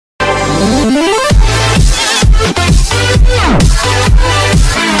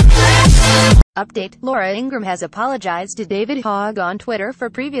Update: Laura Ingraham has apologized to David Hogg on Twitter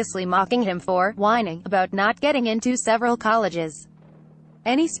for previously mocking him for whining about not getting into several colleges.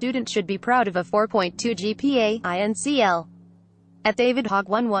 Any student should be proud of a 4.2 GPA, INCL. At David Hogg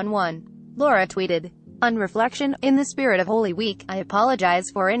 111. Laura tweeted, "On reflection, in the spirit of Holy Week, I apologize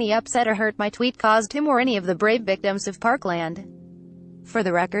for any upset or hurt my tweet caused him or any of the brave victims of Parkland. For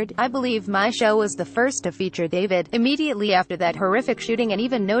the record, I believe my show was the first to feature David, immediately after that horrific shooting, and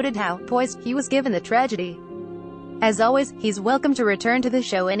even noted how poised he was given the tragedy. As always, he's welcome to return to the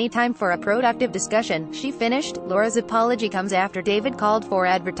show anytime for a productive discussion," she finished. Laura's apology comes after David called for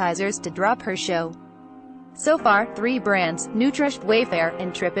advertisers to drop her show. So far, 3 brands, Nutrish, Wayfair,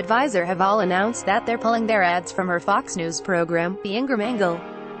 and TripAdvisor, have all announced that they're pulling their ads from her Fox News program, The Ingraham Angle.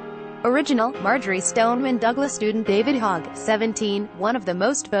 Original: Marjorie Stoneman Douglas. Student David Hogg, 17, one of the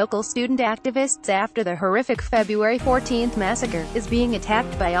most vocal student activists after the horrific February 14 massacre, is being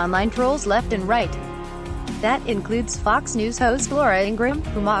attacked by online trolls left and right. That includes Fox News host Laura Ingraham,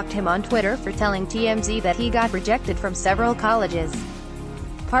 who mocked him on Twitter for telling TMZ that he got rejected from several colleges.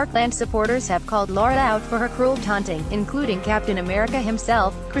 Parkland supporters have called Laura out for her cruel taunting, including Captain America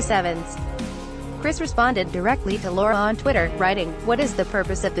himself, Chris Evans. Chris responded directly to Laura on Twitter, writing, "What is the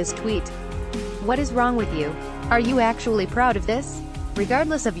purpose of this tweet? What is wrong with you? Are you actually proud of this?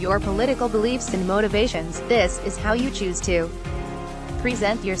 Regardless of your political beliefs and motivations, this is how you choose to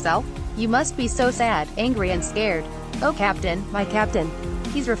present yourself? You must be so sad, angry and scared. Oh Captain, my Captain."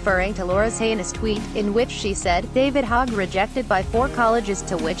 He's referring to Laura's heinous tweet, in which she said, "David Hogg rejected by 4 colleges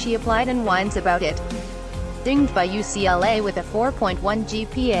to which he applied and whines about it. Dinged by UCLA with a 4.1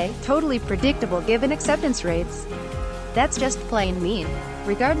 GPA, totally predictable given acceptance rates. That's just plain mean."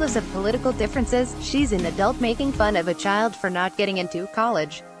 Regardless of political differences, she's an adult making fun of a child for not getting into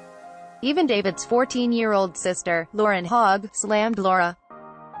college. Even David's 14-year-old sister, Lauren Hogg, slammed Laura.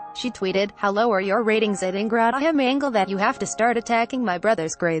 She tweeted, "How low are your ratings at Ingraham Angle that you have to start attacking my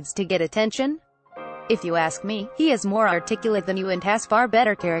brother's grades to get attention? If you ask me, he is more articulate than you and has far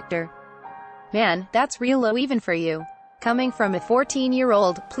better character. Man, that's real low even for you. Coming from a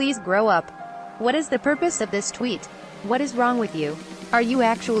 14-year-old, please grow up. What is the purpose of this tweet? What is wrong with you? Are you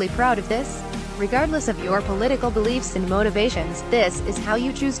actually proud of this? Regardless of your political beliefs and motivations, this is how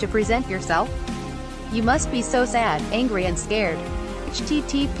you choose to present yourself? You must be so sad, angry and scared."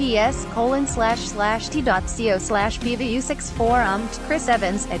 https://t.co/pvu64 Chris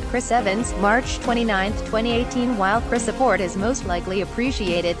Evans at Chris Evans, March 29, 2018. While Chris' support is most likely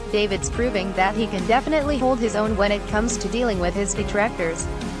appreciated, David's proving that he can definitely hold his own when it comes to dealing with his detractors.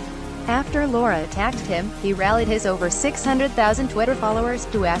 After Laura attacked him, he rallied his over 600,000 Twitter followers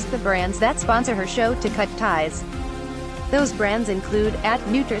to ask the brands that sponsor her show to cut ties. Those brands include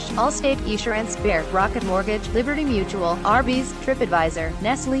Nutrish, Allstate Insurance, Bear, Rocket Mortgage, Liberty Mutual, Arby's, TripAdvisor,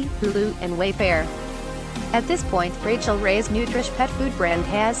 Nestle, Hulu, and Wayfair. At this point, Rachel Ray's Nutrish pet food brand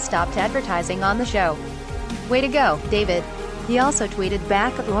has stopped advertising on the show. "Way to go, David." He also tweeted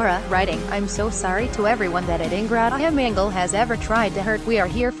back at Laura, writing, "I'm so sorry to everyone that at Ingraham Angle has ever tried to hurt. We are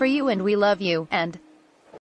here for you and we love you, and